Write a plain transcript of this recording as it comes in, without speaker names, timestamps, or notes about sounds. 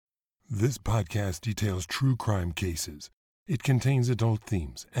This podcast details true crime cases. It contains adult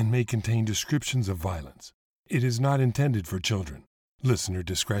themes and may contain descriptions of violence. It is not intended for children. Listener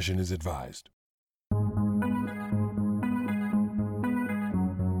discretion is advised.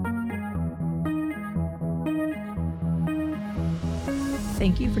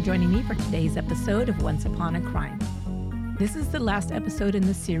 Thank you for joining me for today's episode of Once Upon a Crime. This is the last episode in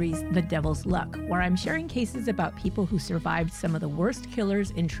the series, The Devil's Luck, where I'm sharing cases about people who survived some of the worst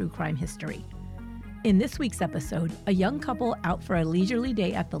killers in true crime history. In this week's episode, a young couple out for a leisurely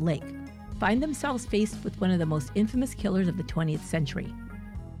day at the lake find themselves faced with one of the most infamous killers of the 20th century.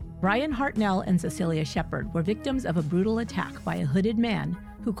 Brian Hartnell and Cecilia Shepard were victims of a brutal attack by a hooded man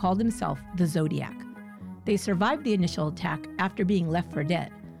who called himself the Zodiac. They survived the initial attack after being left for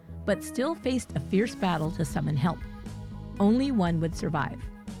dead, but still faced a fierce battle to summon help. Only one would survive.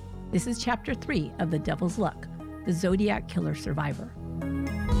 This is Chapter 3 of The Devil's Luck, the Zodiac Killer Survivor.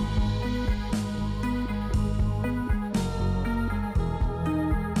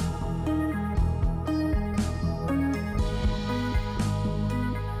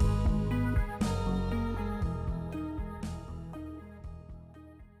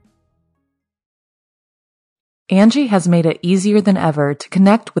 Angie has made it easier than ever to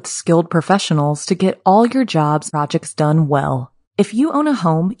connect with skilled professionals to get all your jobs projects done well. If you own a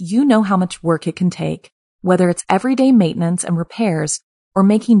home, you know how much work it can take, whether it's everyday maintenance and repairs or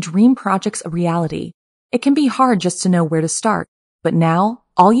making dream projects a reality. It can be hard just to know where to start, but now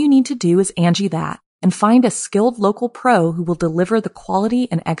all you need to do is Angie that and find a skilled local pro who will deliver the quality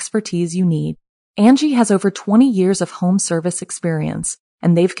and expertise you need. Angie has over 20 years of home service experience,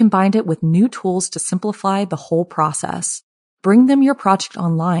 and they've combined it with new tools to simplify the whole process. Bring them your project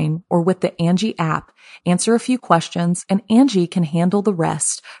online or with the Angie app, answer a few questions, and Angie can handle the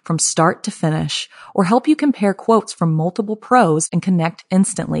rest from start to finish, or help you compare quotes from multiple pros and connect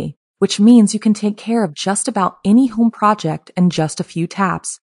instantly, which means you can take care of just about any home project in just a few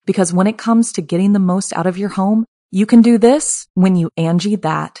taps. Because when it comes to getting the most out of your home, you can do this when you Angie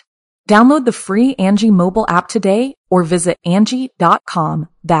that. Download the free Angie mobile app today or visit Angie.com.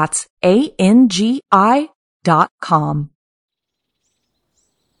 That's ANGI.com.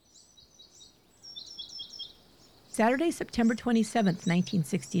 Saturday, September 27,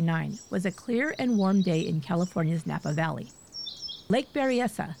 1969, was a clear and warm day in California's Napa Valley. Lake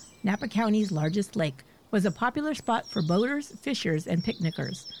Berryessa, Napa County's largest lake, was a popular spot for boaters, fishers, and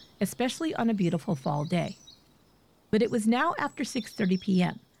picnickers, especially on a beautiful fall day. But it was now after 6:30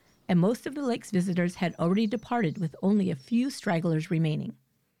 p.m., and most of the lake's visitors had already departed with only a few stragglers remaining.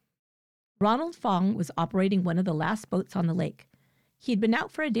 Ronald Fong was operating one of the last boats on the lake. He'd been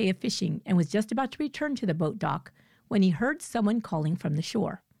out for a day of fishing and was just about to return to the boat dock when he heard someone calling from the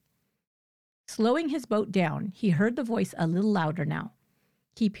shore. Slowing his boat down, he heard the voice a little louder now.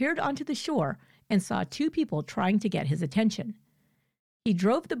 He peered onto the shore and saw two people trying to get his attention. He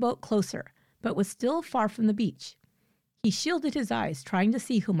drove the boat closer, but was still far from the beach. He shielded his eyes, trying to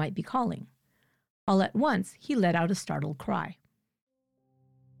see who might be calling. All at once, he let out a startled cry.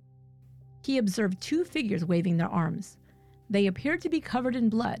 He observed two figures waving their arms. They appeared to be covered in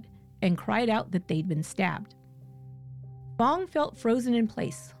blood and cried out that they'd been stabbed. Fong felt frozen in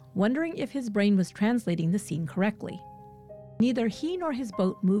place, wondering if his brain was translating the scene correctly. Neither he nor his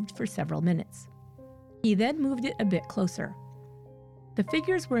boat moved for several minutes. He then moved it a bit closer. The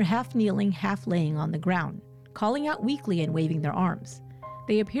figures were half kneeling, half laying on the ground, calling out weakly and waving their arms.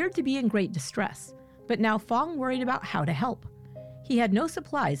 They appeared to be in great distress, but now Fong worried about how to help. He had no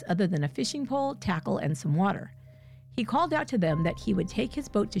supplies other than a fishing pole, tackle, and some water. He called out to them that he would take his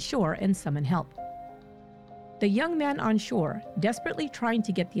boat to shore and summon help. The young man on shore, desperately trying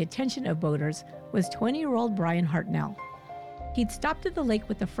to get the attention of boaters, was 20-year-old Brian Hartnell. He'd stopped at the lake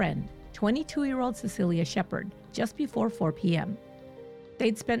with a friend, 22-year-old Cecilia Shepard, just before 4 p.m.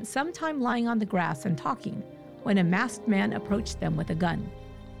 They'd spent some time lying on the grass and talking when a masked man approached them with a gun.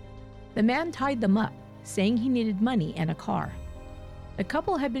 The man tied them up, saying he needed money and a car. The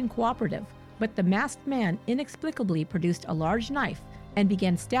couple had been cooperative, but the masked man inexplicably produced a large knife and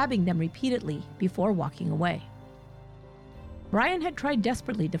began stabbing them repeatedly before walking away. Brian had tried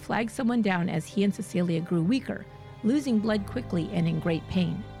desperately to flag someone down as he and Cecilia grew weaker, losing blood quickly and in great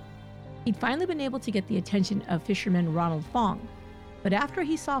pain. He'd finally been able to get the attention of fisherman Ronald Fong, but after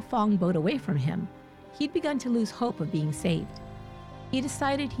he saw Fong boat away from him, he'd begun to lose hope of being saved. He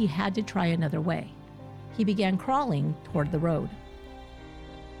decided he had to try another way. He began crawling toward the road.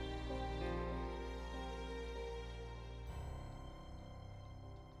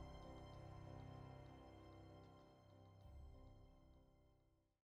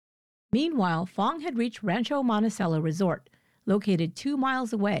 Meanwhile, Fong had reached Rancho Monticello Resort, located 2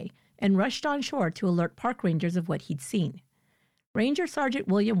 miles away, and rushed on shore to alert park rangers of what he'd seen. Ranger Sergeant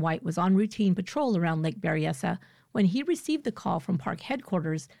William White was on routine patrol around Lake Berryessa when he received the call from park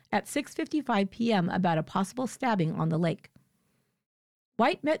headquarters at 6:55 p.m. about a possible stabbing on the lake.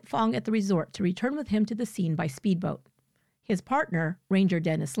 White met Fong at the resort to return with him to the scene by speedboat. His partner, Ranger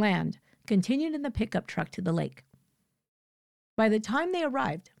Dennis Land, continued in the pickup truck to the lake. By the time they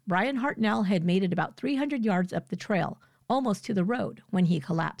arrived, Brian Hartnell had made it about 300 yards up the trail, almost to the road, when he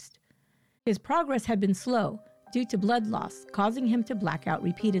collapsed. His progress had been slow due to blood loss, causing him to black out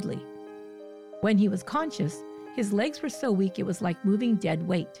repeatedly. When he was conscious, his legs were so weak it was like moving dead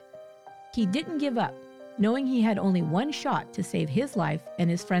weight. He didn't give up, knowing he had only one shot to save his life and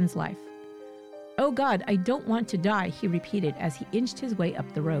his friend's life. "Oh God, I don't want to die," he repeated as he inched his way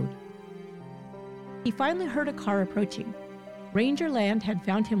up the road. He finally heard a car approaching. Ranger Land had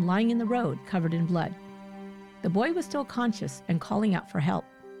found him lying in the road, covered in blood. The boy was still conscious and calling out for help.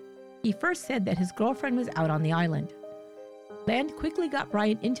 He first said that his girlfriend was out on the island. Land quickly got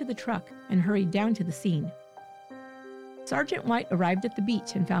Brian into the truck and hurried down to the scene. Sergeant White arrived at the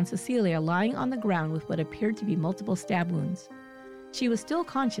beach and found Cecilia lying on the ground with what appeared to be multiple stab wounds. She was still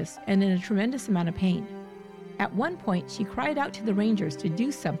conscious and in a tremendous amount of pain. At one point, she cried out to the rangers to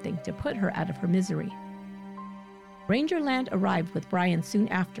do something to put her out of her misery. Ranger Land arrived with Brian soon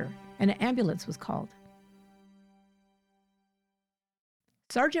after, and an ambulance was called.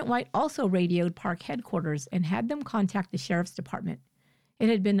 Sergeant White also radioed park headquarters and had them contact the sheriff's department. It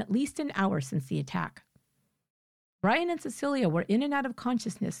had been at least an hour since the attack. Brian and Cecilia were in and out of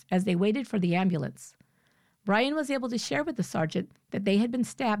consciousness as they waited for the ambulance. Brian was able to share with the sergeant that they had been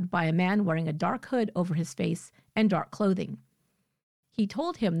stabbed by a man wearing a dark hood over his face and dark clothing. He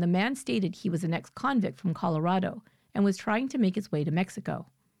told him the man stated he was an ex-convict from Colorado and was trying to make his way to Mexico.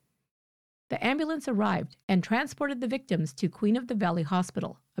 The ambulance arrived and transported the victims to Queen of the Valley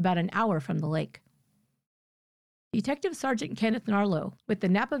Hospital, about an hour from the lake. Detective Sergeant Kenneth Narlow, with the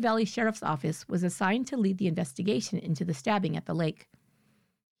Napa Valley Sheriff's Office, was assigned to lead the investigation into the stabbing at the lake.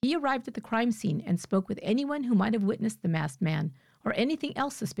 He arrived at the crime scene and spoke with anyone who might have witnessed the masked man or anything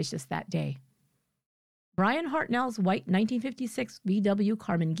else suspicious that day. Brian Hartnell's white 1956 VW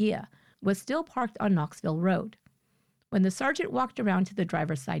Carmen Ghia was still parked on Knoxville Road. When the sergeant walked around to the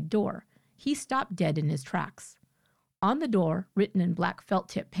driver's side door, he stopped dead in his tracks. On the door, written in black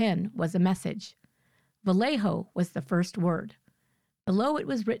felt-tip pen, was a message. Vallejo was the first word. Below it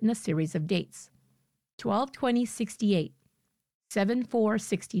was written a series of dates: 12/20/68,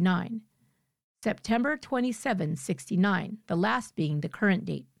 7/4/69, September 27/69, the last being the current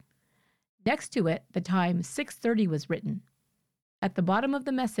date. Next to it, the time 6:30 was written. At the bottom of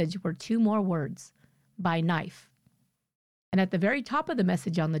the message were two more words: by knife. And at the very top of the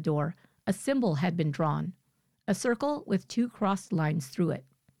message on the door, a symbol had been drawn, a circle with two crossed lines through it.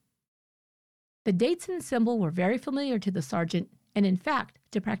 The dates and symbol were very familiar to the sergeant and, in fact,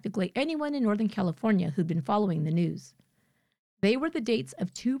 to practically anyone in Northern California who'd been following the news. They were the dates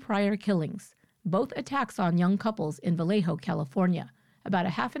of two prior killings, both attacks on young couples in Vallejo, California, about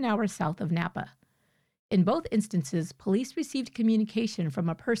a half an hour south of Napa. In both instances, police received communication from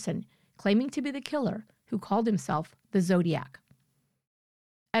a person claiming to be the killer who called himself the Zodiac.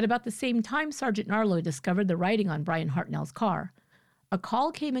 At about the same time Sergeant Narlow discovered the writing on Brian Hartnell's car, a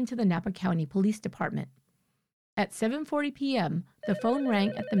call came into the Napa County Police Department. At 7:40 p.m., the phone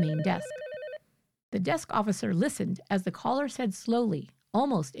rang at the main desk. The desk officer listened as the caller said slowly,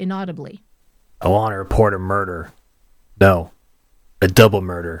 almost inaudibly, "I want to report a murder. No, a double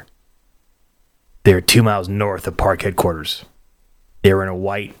murder. They were 2 miles north of park headquarters. They were in a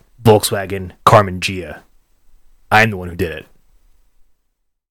white Volkswagen Carmen Ghia. I'm the one who did it."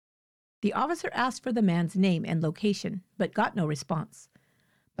 The officer asked for the man's name and location, but got no response.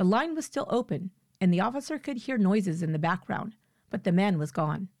 The line was still open, and the officer could hear noises in the background, but the man was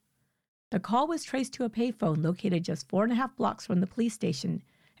gone. The call was traced to a payphone located just 4.5 blocks from the police station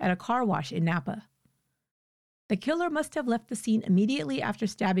at a car wash in Napa. The killer must have left the scene immediately after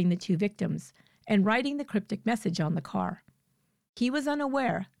stabbing the two victims and writing the cryptic message on the car. He was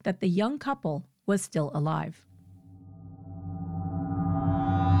unaware that the young couple was still alive.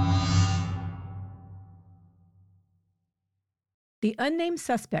 The unnamed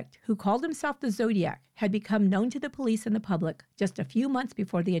suspect, who called himself the Zodiac, had become known to the police and the public just a few months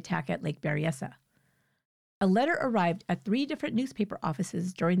before the attack at Lake Berryessa. A letter arrived at 3 different newspaper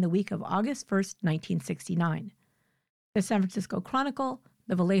offices during the week of August 1st, 1969. The San Francisco Chronicle,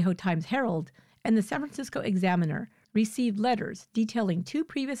 the Vallejo Times-Herald, and the San Francisco Examiner received letters detailing 2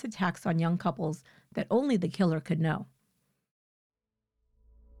 previous attacks on young couples that only the killer could know.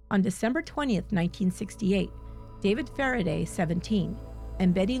 On December 20th, 1968, David Faraday, 17,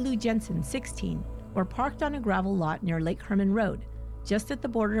 and Betty Lou Jensen, 16, were parked on a gravel lot near Lake Herman Road, just at the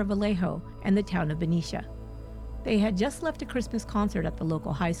border of Vallejo and the town of Benicia. They had just left a Christmas concert at the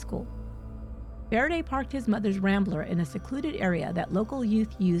local high school. Faraday parked his mother's Rambler in a secluded area that local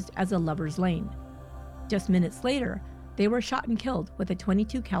youth used as a lover's lane. Just minutes later, they were shot and killed with a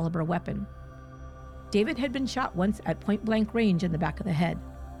 .22 caliber weapon. David had been shot once at point-blank range in the back of the head.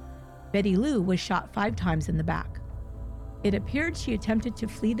 Betty Lou was shot 5 times in the back. It appeared she attempted to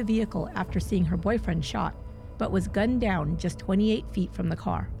flee the vehicle after seeing her boyfriend shot, but was gunned down just 28 feet from the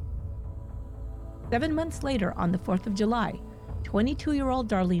car. 7 months later, on the 4th of July, 22-year-old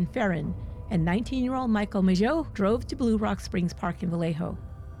Darlene Ferrin and 19-year-old Michael Majot drove to Blue Rock Springs Park in Vallejo.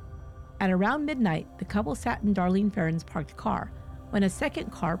 At around midnight, the couple sat in Darlene Ferrin's parked car when a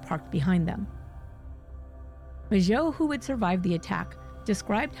second car parked behind them. Majot, who had survived the attack,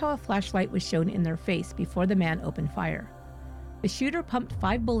 described how a flashlight was shown in their face before the man opened fire. The shooter pumped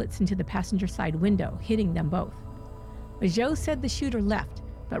 5 bullets into the passenger side window, hitting them both. Majot said the shooter left,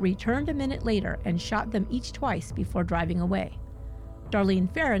 but returned a minute later and shot them each twice before driving away.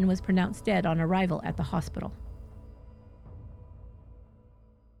 Darlene Ferrin was pronounced dead on arrival at the hospital.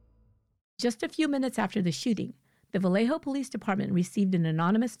 Just a few minutes after the shooting, the Vallejo Police Department received an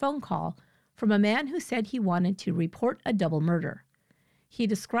anonymous phone call from a man who said he wanted to report a double murder. He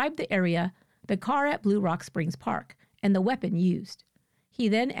described the area, the car at Blue Rock Springs Park, and the weapon used. He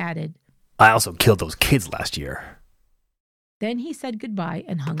then added, I also killed those kids last year. Then he said goodbye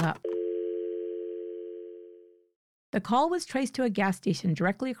and hung up. The call was traced to a gas station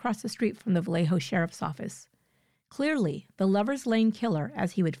directly across the street from the Vallejo Sheriff's Office. Clearly, the Lover's Lane killer,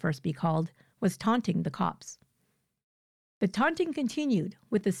 as he would first be called, was taunting the cops. The taunting continued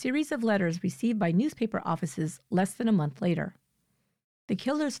with a series of letters received by newspaper offices less than a month later. The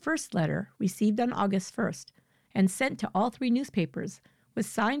killer's first letter, received on August 1st and sent to all 3 newspapers, was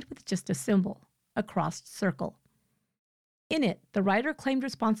signed with just a symbol, a crossed circle. In it, the writer claimed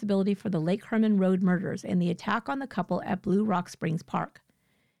responsibility for the Lake Herman Road murders and the attack on the couple at Blue Rock Springs Park.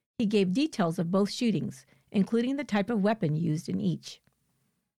 He gave details of both shootings, including the type of weapon used in each.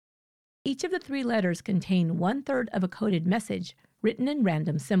 Each of the 3 letters contained 1/3 of a coded message written in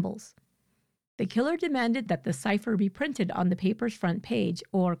random symbols. The killer demanded that the cipher be printed on the paper's front page,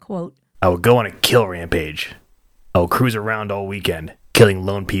 or, quote, I will go on a kill rampage. I will cruise around all weekend, killing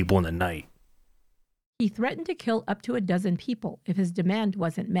lone people in the night. He threatened to kill up to 12 people if his demand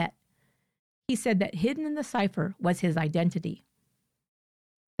wasn't met. He said that hidden in the cipher was his identity.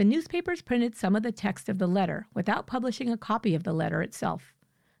 The newspapers printed some of the text of the letter without publishing a copy of the letter itself.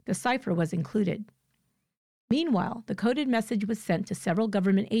 The cipher was included. Meanwhile, the coded message was sent to several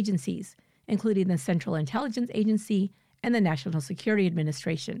government agencies, including the Central Intelligence Agency and the National Security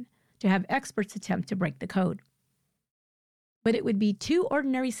Administration, to have experts attempt to break the code. But it would be 2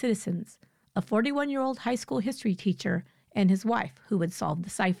 ordinary citizens, a 41-year-old high school history teacher and his wife, who would solve the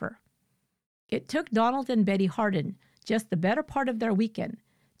cipher. It took Donald and Betty Hardin just the better part of their weekend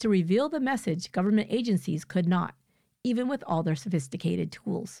to reveal the message government agencies could not, even with all their sophisticated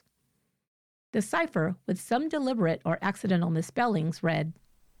tools. The cipher, with some deliberate or accidental misspellings, read,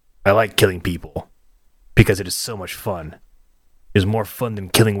 I like killing people because it is so much fun. It is more fun than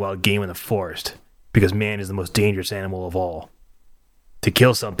killing wild game in the forest because man is the most dangerous animal of all. To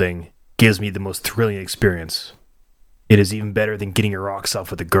kill something gives me the most thrilling experience. It is even better than getting your rocks off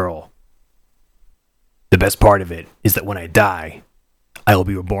with a girl. The best part of it is that when I die, I will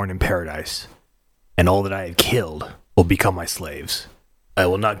be reborn in paradise, and all that I have killed will become my slaves. I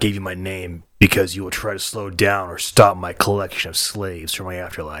will not give you my name because you will try to slow down or stop my collection of slaves for my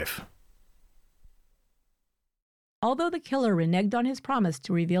afterlife. Although the killer reneged on his promise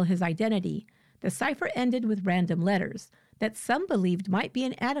to reveal his identity, the cipher ended with random letters that some believed might be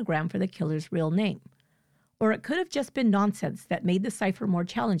an anagram for the killer's real name. Or it could have just been nonsense that made the cipher more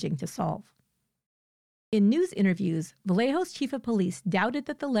challenging to solve. In news interviews, Vallejo's chief of police doubted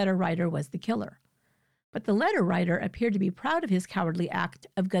that the letter writer was the killer. But the letter writer appeared to be proud of his cowardly act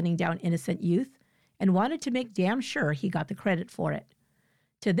of gunning down innocent youth and wanted to make damn sure he got the credit for it.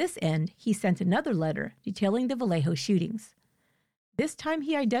 To this end, he sent another letter detailing the Vallejo shootings. This time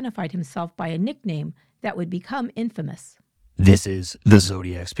he identified himself by a nickname that would become infamous. This is the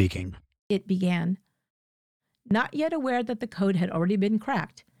Zodiac speaking. It began. Not yet aware that the code had already been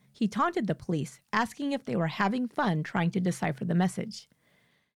cracked, he taunted the police, asking if they were having fun trying to decipher the message.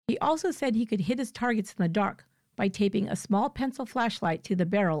 He also said he could hit his targets in the dark by taping a small pencil flashlight to the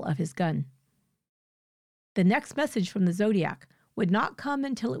barrel of his gun. The next message from the Zodiac would not come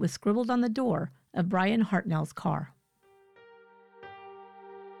until it was scribbled on the door of Brian Hartnell's car.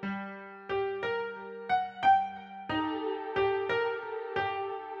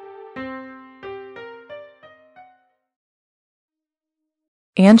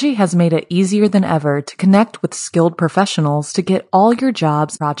 Angie has made it easier than ever to connect with skilled professionals to get all your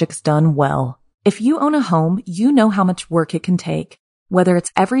jobs projects done well. If you own a home, you know how much work it can take, whether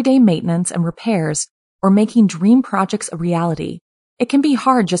it's everyday maintenance and repairs or making dream projects a reality. It can be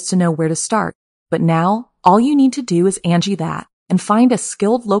hard just to know where to start, but now all you need to do is Angie that and find a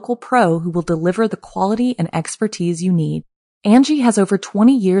skilled local pro who will deliver the quality and expertise you need. Angie has over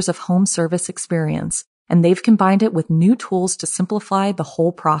 20 years of home service experience, and they've combined it with new tools to simplify the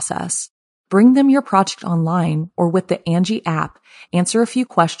whole process. Bring them your project online or with the Angie app, answer a few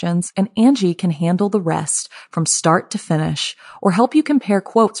questions, and Angie can handle the rest from start to finish or help you compare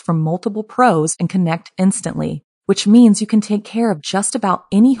quotes from multiple pros and connect instantly, which means you can take care of just about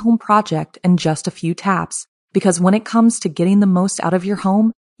any home project in just a few taps. Because when it comes to getting the most out of your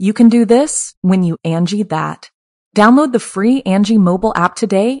home, you can do this when you Angie that. Download the free Angie mobile app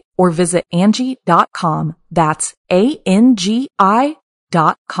today or visit Angie.com. That's ANGI.com.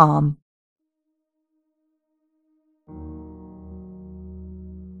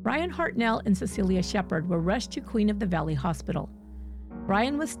 Brian Hartnell and Cecilia Shepard were rushed to Queen of the Valley Hospital.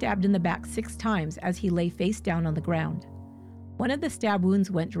 Brian was stabbed in the back 6 times as he lay face down on the ground. One of the stab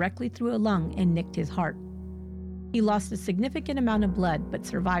wounds went directly through a lung and nicked his heart. He lost a significant amount of blood but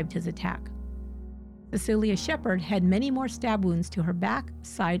survived his attack. Cecilia Shepard had many more stab wounds to her back,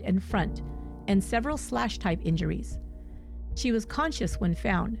 side, and front, and several slash-type injuries. She was conscious when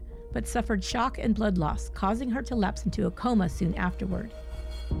found, but suffered shock and blood loss, causing her to lapse into a coma soon afterward.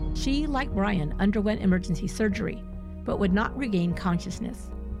 She, like Brian, underwent emergency surgery, but would not regain consciousness.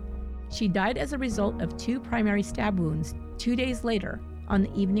 She died as a result of 2 primary stab wounds 2 days later, on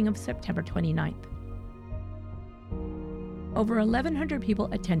the evening of September 29th. Over 1,100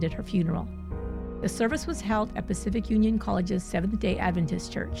 people attended her funeral. The service was held at Pacific Union College's Seventh-day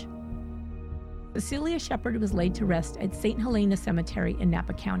Adventist Church. Cecilia Shepard was laid to rest at St. Helena Cemetery in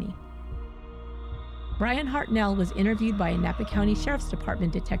Napa County. Brian Hartnell was interviewed by a Napa County Sheriff's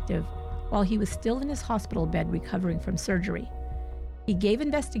Department detective while he was still in his hospital bed recovering from surgery. He gave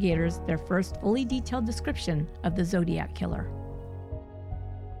investigators their first fully detailed description of the Zodiac killer.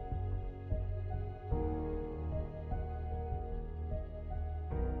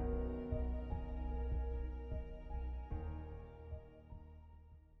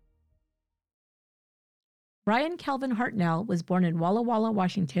 Brian Calvin Hartnell was born in Walla Walla,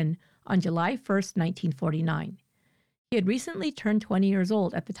 Washington on July 1, 1949. He had recently turned 20 years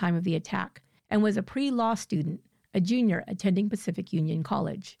old at the time of the attack and was a pre-law student, a junior attending Pacific Union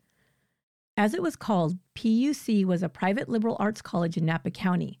College. As it was called, PUC was a private liberal arts college in Napa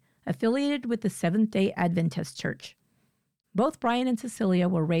County, affiliated with the Seventh-day Adventist Church. Both Brian and Cecilia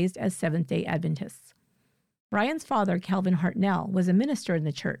were raised as Seventh-day Adventists. Brian's father, Calvin Hartnell, was a minister in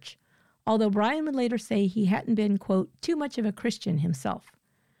the church, although Brian would later say he hadn't been, quote, too much of a Christian himself.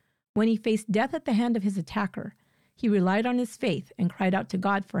 When he faced death at the hand of his attacker, he relied on his faith and cried out to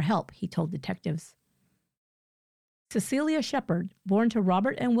God for help, he told detectives. Cecilia Shepard, born to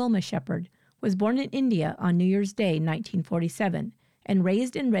Robert and Wilma Shepard, was born in India on New Year's Day, 1947, and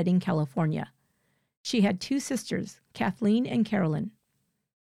raised in Redding, California. She had 2 sisters, Kathleen and Carolyn.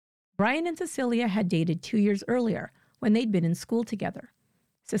 Brian and Cecilia had dated 2 years earlier when they'd been in school together.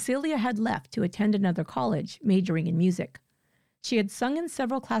 Cecilia had left to attend another college, majoring in music. She had sung in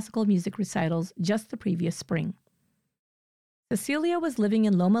several classical music recitals just the previous spring. Cecilia was living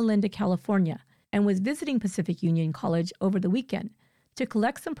in Loma Linda, California, and was visiting Pacific Union College over the weekend to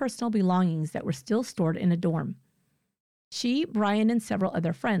collect some personal belongings that were still stored in a dorm. She, Brian, and several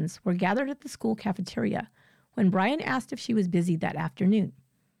other friends were gathered at the school cafeteria when Brian asked if she was busy that afternoon.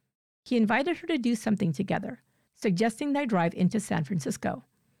 He invited her to do something together, suggesting they drive into San Francisco.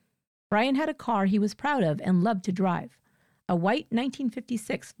 Brian had a car he was proud of and loved to drive, a white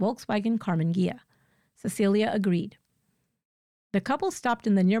 1956 Volkswagen Carmen Ghia. Cecilia agreed. The couple stopped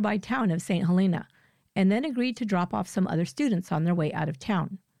in the nearby town of St. Helena and then agreed to drop off some other students on their way out of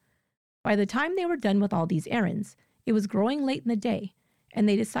town. By the time they were done with all these errands, it was growing late in the day, and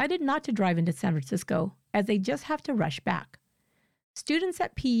they decided not to drive into San Francisco as they just have to rush back. Students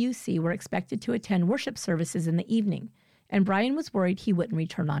at PUC were expected to attend worship services in the evening, and Brian was worried he wouldn't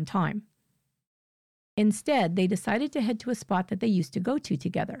return on time. Instead, they decided to head to a spot that they used to go to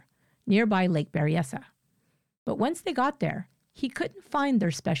together, nearby Lake Berryessa. But once they got there, he couldn't find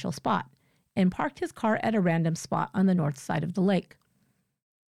their special spot and parked his car at a random spot on the north side of the lake.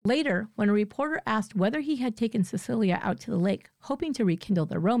 Later, when a reporter asked whether he had taken Cecilia out to the lake, hoping to rekindle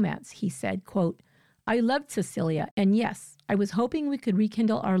their romance, he said, quote, "I loved Cecilia, and yes, I was hoping we could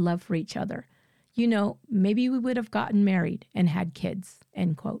rekindle our love for each other. You know, maybe we would have gotten married and had kids,"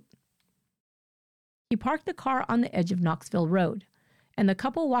 end quote. He parked the car on the edge of Knoxville Road, and the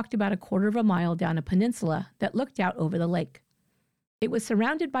couple walked about a quarter of a mile down a peninsula that looked out over the lake. It was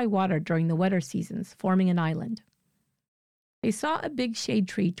surrounded by water during the wetter seasons, forming an island. They saw a big shade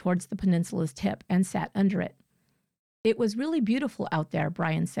tree towards the peninsula's tip and sat under it. It was really beautiful out there,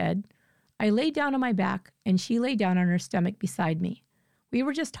 Brian said. I lay down on my back, and she lay down on her stomach beside me. We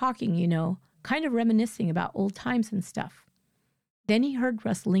were just talking, kind of reminiscing about old times and stuff. Then he heard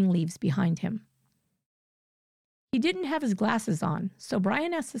rustling leaves behind him. He didn't have his glasses on, so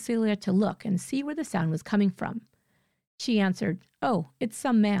Brian asked Cecilia to look and see where the sound was coming from. She answered, "Oh, it's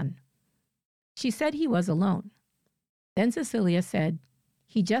some man." She said he was alone. Then Cecilia said,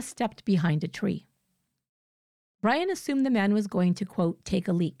 "He just stepped behind a tree." Brian assumed the man was going to, quote, take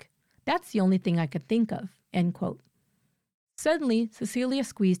a leak. That's the only thing I could think of, end quote. Suddenly, Cecilia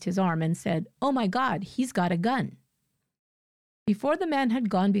squeezed his arm and said, "Oh my God, he's got a gun." Before the man had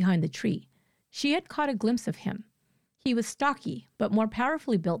gone behind the tree, she had caught a glimpse of him. He was stocky, but more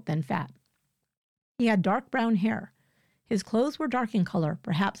powerfully built than fat. He had dark brown hair. His clothes were dark in color,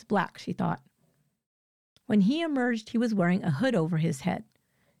 perhaps black, she thought. When he emerged, he was wearing a hood over his head.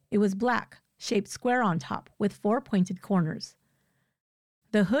 It was black, shaped square on top, with 4 pointed corners.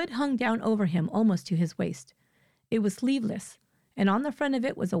 The hood hung down over him almost to his waist. It was sleeveless, and on the front of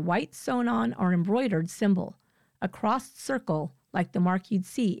it was a white sewn-on or embroidered symbol, a crossed circle like the mark you'd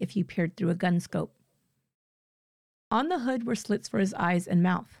see if you peered through a gun scope. On the hood were slits for his eyes and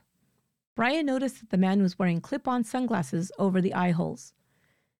mouth. Brian noticed that the man was wearing clip-on sunglasses over the eye holes.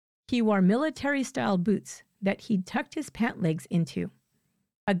 He wore military-style boots that he'd tucked his pant legs into.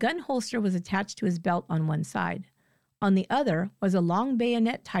 A gun holster was attached to his belt on one side. On the other was a long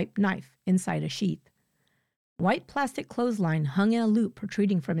bayonet-type knife inside a sheath. White plastic clothesline hung in a loop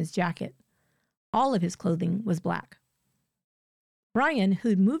protruding from his jacket. All of his clothing was black. Brian,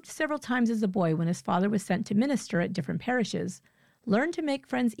 who'd moved several times as a boy when his father was sent to minister at different parishes, learned to make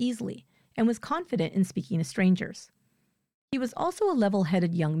friends easily and was confident in speaking to strangers. He was also a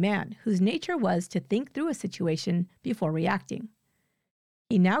level-headed young man whose nature was to think through a situation before reacting.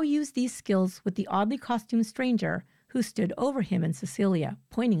 He now used these skills with the oddly costumed stranger who stood over him and Cecilia,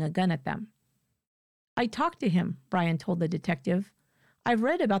 pointing a gun at them. "I talked to him," Brian told the detective. "I've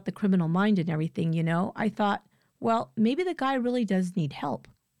read about the criminal mind and everything, I thought, well, maybe the guy really does need help."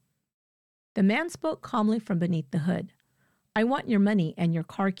 The man spoke calmly from beneath the hood. "I want your money and your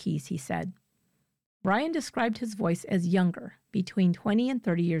car keys," he said. Brian described his voice as younger, between 20 and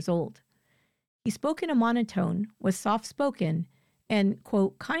 30 years old. He spoke in a monotone, was soft-spoken, and,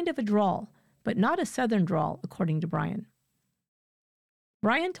 quote, kind of a drawl, but not a southern drawl, according to Brian.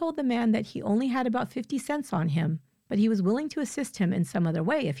 Brian told the man that he only had about 50 cents on him, but he was willing to assist him in some other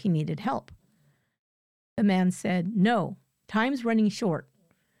way if he needed help. The man said, "No, time's running short."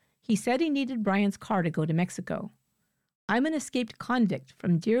 He said he needed Brian's car to go to Mexico. "I'm an escaped convict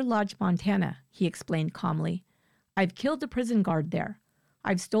from Deer Lodge, Montana," he explained calmly. "I've killed a prison guard there.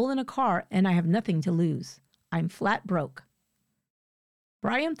 I've stolen a car and I have nothing to lose. I'm flat broke."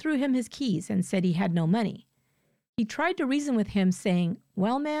 Brian threw him his keys and said he had no money. He tried to reason with him, saying,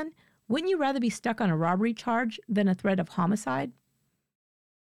 "Well, man, wouldn't you rather be stuck on a robbery charge than a threat of homicide?"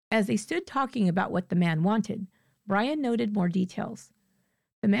 As they stood talking about what the man wanted, Brian noted more details.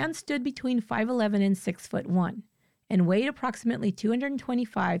 The man stood between 5'11" and 6'1" and weighed approximately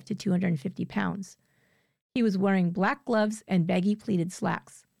 225 to 250 pounds. He was wearing black gloves and baggy pleated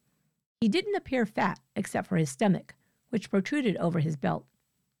slacks. He didn't appear fat except for his stomach, which protruded over his belt.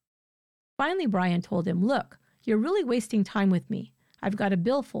 Finally, Brian told him, "Look, you're really wasting time with me. I've got a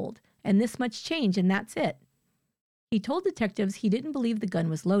billfold and this much change and that's it." He told detectives he didn't believe the gun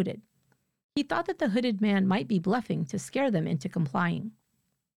was loaded. He thought that the hooded man might be bluffing to scare them into complying.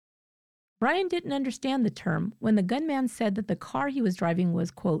 Brian didn't understand the term when the gunman said that the car he was driving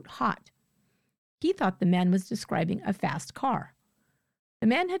was, quote, hot. He thought the man was describing a fast car. The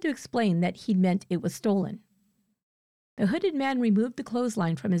man had to explain that he'd meant it was stolen. The hooded man removed the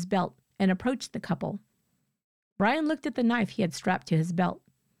clothesline from his belt and approached the couple. Brian looked at the knife he had strapped to his belt.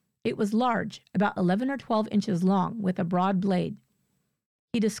 It was large, about 11 or 12 inches long, with a broad blade.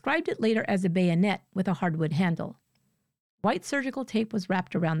 He described it later as a bayonet with a hardwood handle. White surgical tape was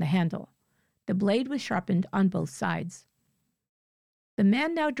wrapped around the handle. The blade was sharpened on both sides. The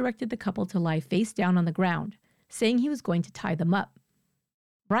man now directed the couple to lie face down on the ground, saying he was going to tie them up.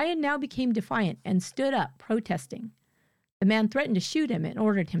 Brian now became defiant and stood up, protesting. The man threatened to shoot him and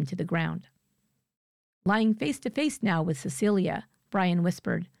ordered him to the ground. Lying face to face now with Cecilia, Brian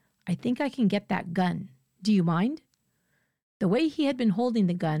whispered, "I think I can get that gun. Do you mind?" The way he had been holding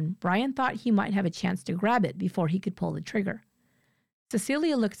the gun, Brian thought he might have a chance to grab it before he could pull the trigger.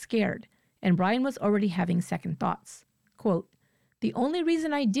 Cecilia looked scared, and Brian was already having second thoughts. Quote, The only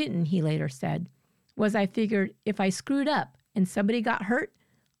reason I didn't, he later said, was I figured if I screwed up and somebody got hurt,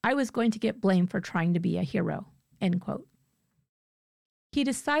 I was going to get blamed for trying to be a hero, end quote. He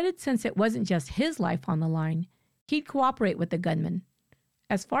decided since it wasn't just his life on the line, he'd cooperate with the gunman.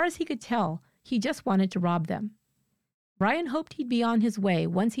 As far as he could tell, he just wanted to rob them. Brian hoped he'd be on his way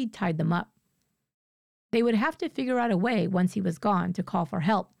once he'd tied them up. They would have to figure out a way once he was gone to call for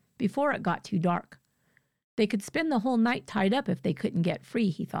help before it got too dark. They could spend the whole night tied up if they couldn't get free,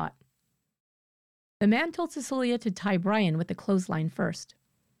 he thought. The man told Cecilia to tie Brian with the clothesline first.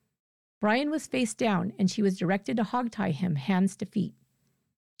 Brian was face down and she was directed to hogtie him hands to feet.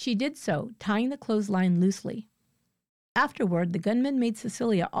 She did so, tying the clothesline loosely. Afterward, the gunman made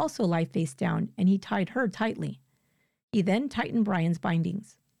Cecilia also lie face down and he tied her tightly. He then tightened Brian's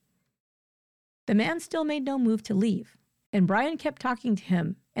bindings. The man still made no move to leave, and Brian kept talking to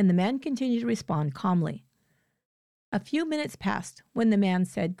him, and the man continued to respond calmly. A few minutes passed when the man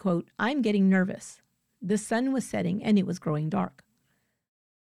said, quote, "I'm getting nervous." The sun was setting and it was growing dark.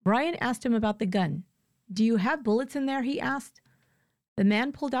 Brian asked him about the gun. "Do you have bullets in there?" he asked. The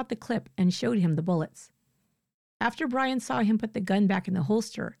man pulled out the clip and showed him the bullets. After Brian saw him put the gun back in the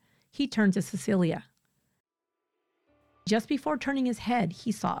holster, he turned to Cecilia. Just before turning his head,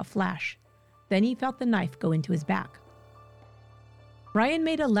 he saw a flash. Then he felt the knife go into his back. Brian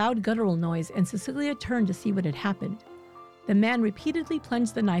made a loud guttural noise and Cecilia turned to see what had happened. The man repeatedly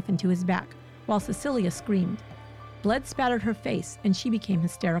plunged the knife into his back while Cecilia screamed. Blood spattered her face and she became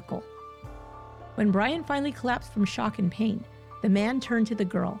hysterical. When Brian finally collapsed from shock and pain, the man turned to the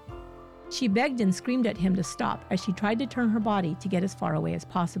girl. She begged and screamed at him to stop as she tried to turn her body to get as far away as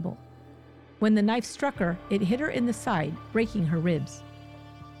possible. When the knife struck her, it hit her in the side, breaking her ribs.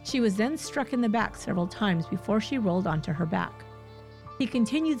 She was then struck in the back several times before she rolled onto her back. He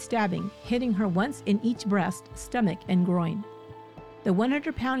continued stabbing, hitting her once in each breast, stomach, and groin. The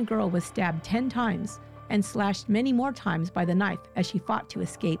 100-pound girl was stabbed 10 times and slashed many more times by the knife as she fought to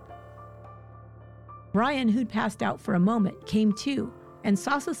escape. Brian, who'd passed out for a moment, came to and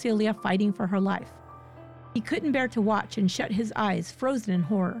saw Cecilia fighting for her life. He couldn't bear to watch and shut his eyes, frozen in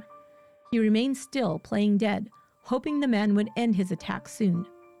horror. He remained still, playing dead, hoping the man would end his attack soon.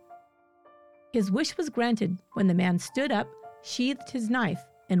 His wish was granted when the man stood up, sheathed his knife,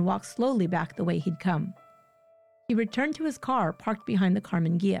 and walked slowly back the way he'd come. He returned to his car parked behind the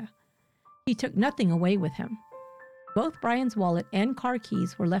Karmann Ghia. He took nothing away with him. Both Brian's wallet and car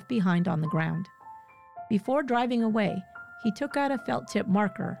keys were left behind on the ground. Before driving away, he took out a felt-tip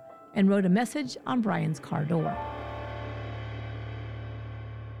marker and wrote a message on Brian's car door.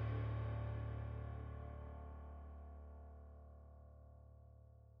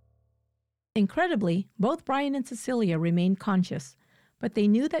 Incredibly, both Brian and Cecilia remained conscious, but they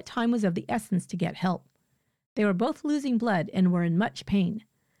knew that time was of the essence to get help. They were both losing blood and were in much pain.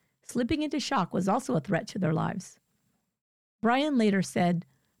 Slipping into shock was also a threat to their lives. Brian later said,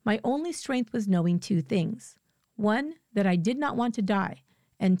 "My only strength was knowing 2 things. 1, that I did not want to die,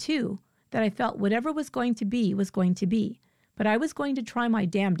 and 2, that I felt whatever was going to be, but I was going to try my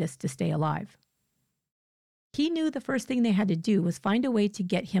damnedest to stay alive." He knew the first thing they had to do was find a way to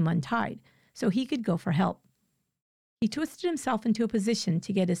get him untied, so he could go for help. He twisted himself into a position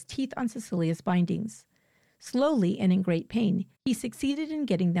to get his teeth on Cecilia's bindings. Slowly and in great pain, he succeeded in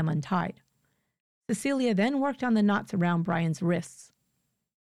getting them untied. Cecilia then worked on the knots around Brian's wrists.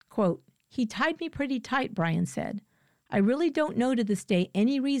 Quote, "He tied me pretty tight," Brian said. "I really don't know to this day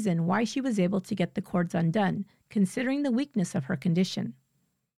any reason why she was able to get the cords undone, considering the weakness of her condition."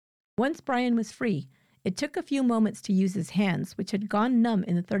 Once Brian was free, it took a few moments to use his hands, which had gone numb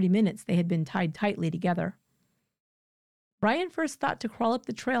in the 30 minutes they had been tied tightly together. Brian first thought to crawl up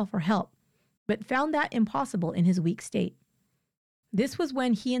the trail for help, but found that impossible in his weak state. This was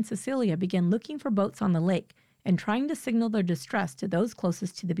when he and Cecilia began looking for boats on the lake and trying to signal their distress to those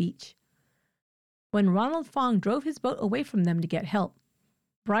closest to the beach. When Ronald Fong drove his boat away from them to get help,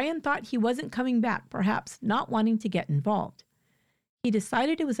 Brian thought he wasn't coming back, perhaps not wanting to get involved. He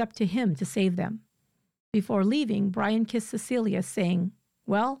decided it was up to him to save them. Before leaving, Brian kissed Cecilia, saying,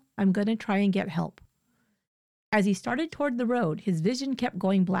 "Well, I'm going to try and get help." As he started toward the road, his vision kept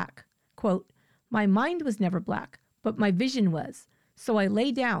going black. Quote, "My mind was never black, but my vision was, so I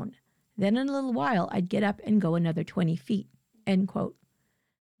lay down. Then in a little while, I'd get up and go another 20 feet." End quote.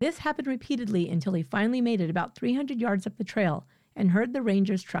 This happened repeatedly until he finally made it about 300 yards up the trail and heard the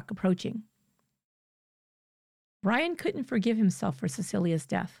ranger's truck approaching. Brian couldn't forgive himself for Cecilia's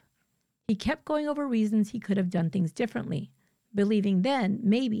death. He kept going over reasons he could have done things differently, believing then,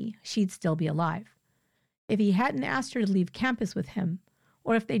 maybe, she'd still be alive. If he hadn't asked her to leave campus with him,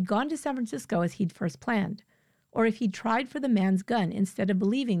 or if they'd gone to San Francisco as he'd first planned, or if he'd tried for the man's gun instead of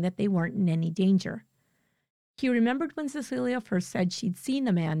believing that they weren't in any danger. He remembered when Cecilia first said she'd seen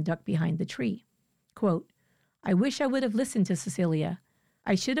a man duck behind the tree. Quote, "I wish I would have listened to Cecilia.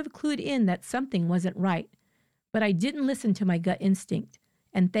 I should have clued in that something wasn't right, but I didn't listen to my gut instinct,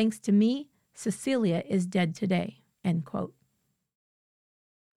 and thanks to me, Cecilia is dead today." End quote.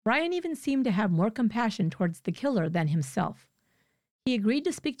 Brian even seemed to have more compassion towards the killer than himself. He agreed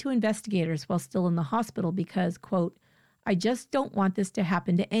to speak to investigators while still in the hospital because, quote, "I just don't want this to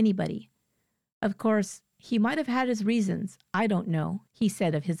happen to anybody." Of course, he might have had his reasons, I don't know, he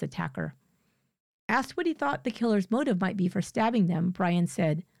said of his attacker. Asked what he thought the killer's motive might be for stabbing them, Brian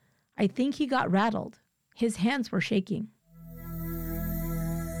said, "I think he got rattled. His hands were shaking."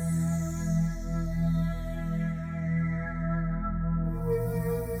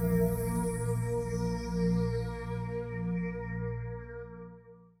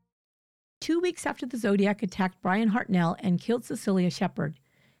 Two weeks after the Zodiac attacked Brian Hartnell and killed Cecilia Shepard,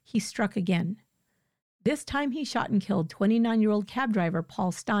 he struck again. This time he shot and killed 29-year-old cab driver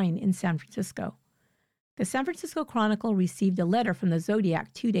Paul Stein in San Francisco. The San Francisco Chronicle received a letter from the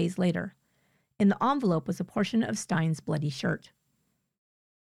Zodiac 2 days later. In the envelope was a portion of Stein's bloody shirt.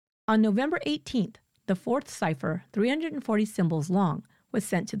 On November 18th, the fourth cipher, 340 symbols long, was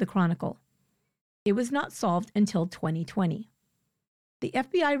sent to the Chronicle. It was not solved until 2020. The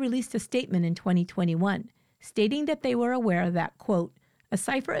FBI released a statement in 2021 stating that they were aware that, quote, "a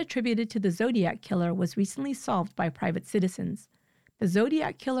cipher attributed to the Zodiac killer was recently solved by private citizens. The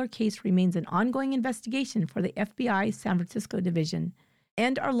Zodiac killer case remains an ongoing investigation for the FBI San Francisco division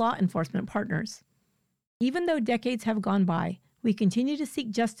and our law enforcement partners. Even though decades have gone by, we continue to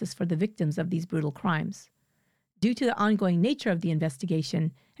seek justice for the victims of these brutal crimes. Due to the ongoing nature of the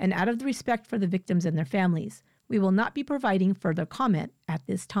investigation and out of the respect for the victims and their families, we will not be providing further comment at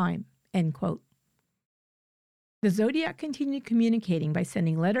this time." End quote. The Zodiac continued communicating by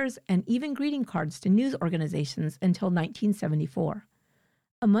sending letters and even greeting cards to news organizations until 1974.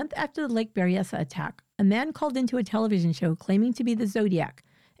 A month after the Lake Berryessa attack, a man called into a television show claiming to be the Zodiac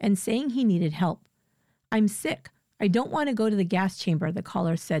and saying he needed help. "I'm sick. I don't want to go to the gas chamber," the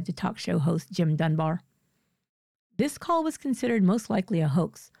caller said to talk show host Jim Dunbar. This call was considered most likely a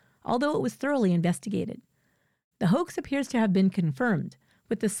hoax, although it was thoroughly investigated. The hoax appears to have been confirmed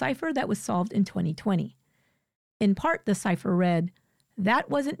with the cipher that was solved in 2020. In part, the cipher read, "That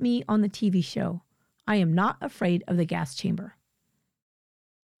wasn't me on the TV show. I am not afraid of the gas chamber."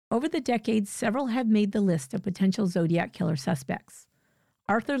 Over the decades, several have made the list of potential Zodiac killer suspects.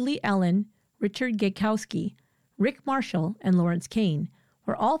 Arthur Lee Allen, Richard Gaykowski, Rick Marshall, and Lawrence Kane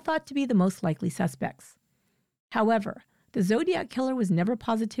were all thought to be the most likely suspects. However, the Zodiac killer was never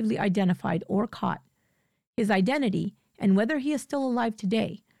positively identified or caught. His identity, and whether he is still alive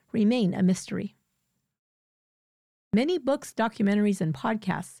today, remain a mystery. Many books, documentaries, and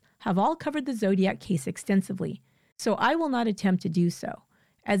podcasts have all covered the Zodiac case extensively, so I will not attempt to do so,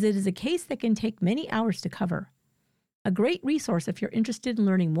 as it is a case that can take many hours to cover. A great resource if you're interested in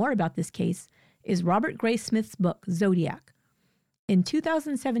learning more about this case is Robert Graysmith's book, Zodiac. In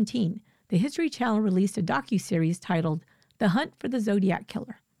 2017, the History Channel released a docuseries titled The Hunt for the Zodiac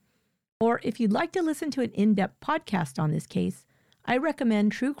Killer. Or if you'd like to listen to an in-depth podcast on this case, I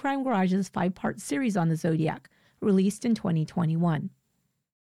recommend True Crime Garage's 5-part series on the Zodiac, released in 2021.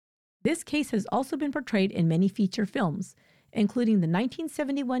 This case has also been portrayed in many feature films, including the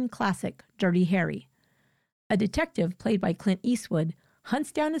 1971 classic Dirty Harry. A detective played by Clint Eastwood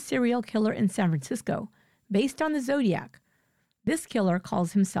hunts down a serial killer in San Francisco based on the Zodiac. This killer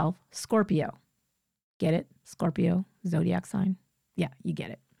calls himself Scorpio. Get it? Scorpio, Zodiac sign? Yeah, you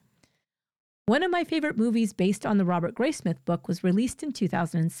get it. One of my favorite movies based on the Robert Graysmith book was released in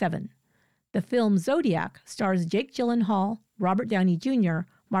 2007. The film Zodiac stars Jake Gyllenhaal, Robert Downey Jr.,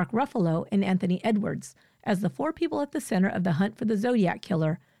 Mark Ruffalo, and Anthony Edwards as the 4 people at the center of the hunt for the Zodiac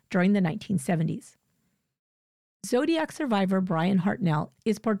killer during the 1970s. Zodiac survivor Brian Hartnell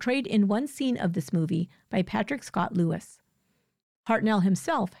is portrayed in one scene of this movie by Patrick Scott Lewis. Hartnell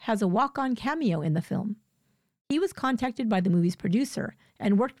himself has a walk-on cameo in the film. He was contacted by the movie's producer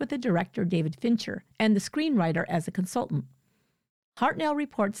and worked with the director David Fincher and the screenwriter as a consultant. Hartnell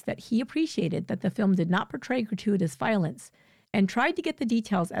reports that he appreciated that the film did not portray gratuitous violence and tried to get the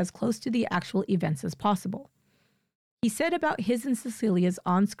details as close to the actual events as possible. He said about his and Cecilia's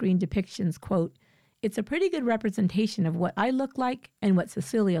on-screen depictions, quote, "It's a pretty good representation of what I look like and what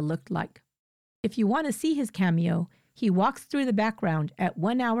Cecilia looked like. If you want to see his cameo, he walks through the background at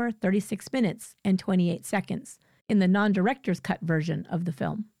 1 hour, 36 minutes, and 28 seconds in the non-director's cut version of the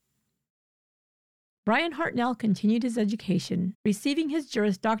film." Brian Hartnell continued his education, receiving his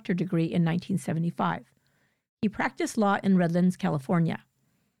Juris Doctor degree in 1975. He practiced law in Redlands, California.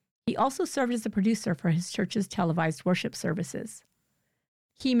 He also served as a producer for his church's televised worship services.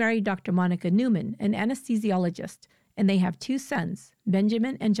 He married Dr. Monica Newman, an anesthesiologist, and they have 2 sons,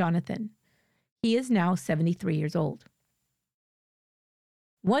 Benjamin and Jonathan. He is now 73 years old.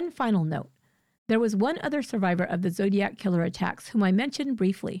 One final note. There was one other survivor of the Zodiac killer attacks whom I mentioned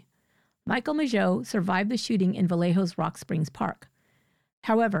briefly. Michael Mageau survived the shooting in Vallejo's Rock Springs Park.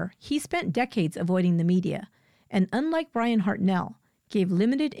 However, he spent decades avoiding the media, and unlike Brian Hartnell, gave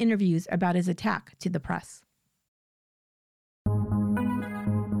limited interviews about his attack to the press.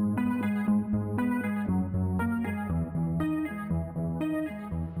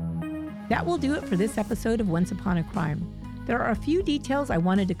 That will do it for this episode of Once Upon a Crime. There are a few details I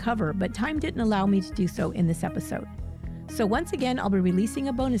wanted to cover, but time didn't allow me to do so in this episode. So once again, I'll be releasing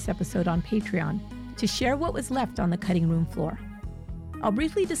a bonus episode on Patreon to share what was left on the cutting room floor. I'll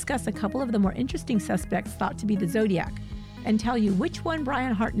briefly discuss a couple of the more interesting suspects thought to be the Zodiac and tell you which one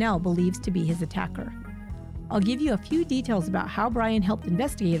Brian Hartnell believes to be his attacker. I'll give you a few details about how Brian helped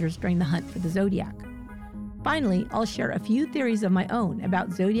investigators during the hunt for the Zodiac. Finally, I'll share a few theories of my own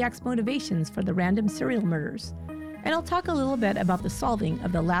about Zodiac's motivations for the random serial murders, and I'll talk a little bit about the solving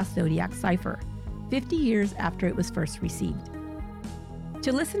of the last Zodiac cipher, 50 years after it was first received.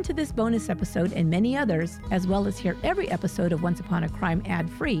 To listen to this bonus episode and many others, as well as hear every episode of Once Upon a Crime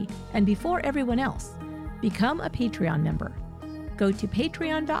ad-free and before everyone else, become a Patreon member. Go to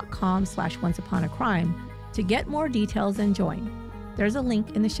patreon.com/onceuponacrime to get more details and join. There's a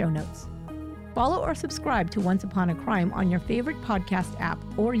link in the show notes. Follow or subscribe to Once Upon a Crime on your favorite podcast app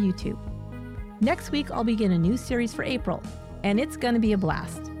or YouTube. Next week, I'll begin a new series for April, and it's going to be a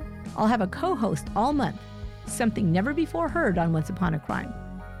blast. I'll have a co-host all month, something never before heard on Once Upon a Crime.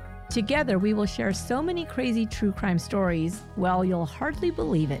 Together, we will share so many crazy true crime stories, well, you'll hardly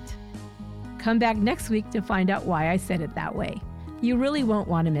believe it. Come back next week to find out why I said it that way. You really won't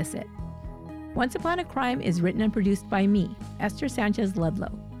want to miss it. Once Upon a Crime is written and produced by me, Esther Sanchez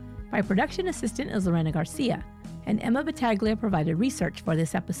Ludlow. My production assistant is Lorena Garcia, and Emma Battaglia provided research for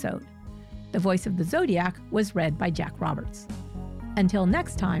this episode. The voice of the Zodiac was read by Jack Roberts. Until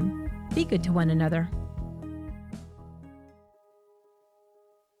next time, be good to one another.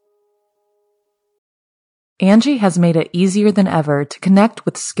 Angie has made it easier than ever to connect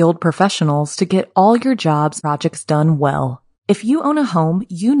with skilled professionals to get all your jobs projects done well. If you own a home,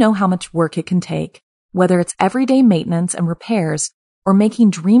 you know how much work it can take, whether it's everyday maintenance and repairs or making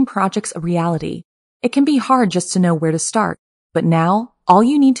dream projects a reality. It can be hard just to know where to start, but now all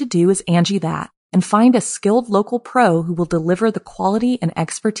you need to do is Angie that and find a skilled local pro who will deliver the quality and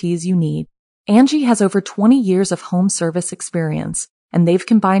expertise you need. Angie has over 20 years of home service experience, and they've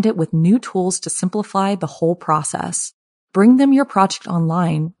combined it with new tools to simplify the whole process. Bring them your project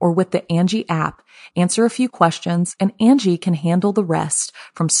online or with the Angie app, answer a few questions, and Angie can handle the rest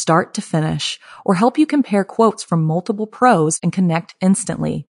from start to finish or help you compare quotes from multiple pros and connect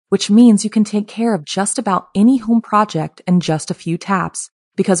instantly, which means you can take care of just about any home project in just a few taps.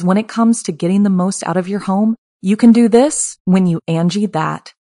 Because when it comes to getting the most out of your home, you can do this when you Angie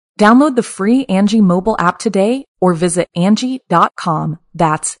that. Download the free Angie mobile app today or visit Angie.com.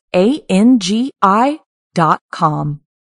 That's ANGI.com.